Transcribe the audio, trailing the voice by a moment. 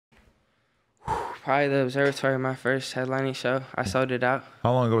Probably the Observatory, my first headlining show. I sold it out.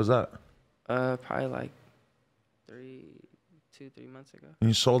 How long ago was that? Probably like 3 months ago. And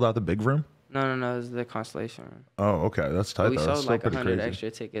you sold out the big room? No, it was the Constellation room. Oh, okay, that's tight. We Though. sold like 100 crazy.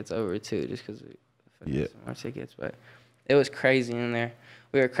 extra tickets over too, just because we yeah. some more tickets. But it was crazy in there.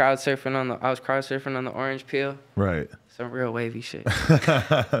 We were crowd surfing I was crowd surfing on the orange peel. Right. Some real wavy shit.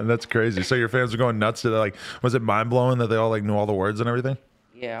 That's crazy. So your fans were going nuts to that. Like, was it mind blowing that they all like knew all the words and everything?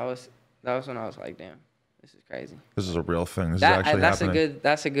 Yeah, that was when I was like, damn, this is crazy. This is a real thing. This is actually happening.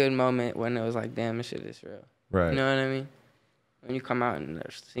 That's a good moment when it was like, damn, this shit is real. Right. You know what I mean? When you come out and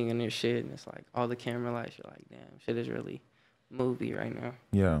they're singing their shit and it's like all the camera lights, you're like, damn, shit is really movie right now.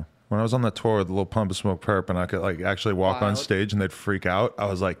 Yeah. When I was on that tour with Lil Pump and Smoke Perp and I could like actually walk on stage and they'd freak out, I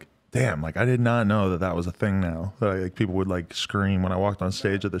was like, damn, like I did not know that that was a thing now. That like people would like scream when I walked on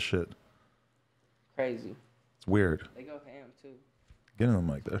stage at this shit. Crazy. It's weird. They go ham too. Get in the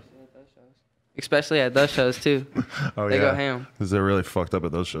mic there. Especially at those shows too. Oh, they go ham. Because they're really fucked up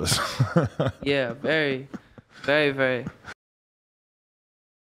at those shows. Yeah, very, very, very.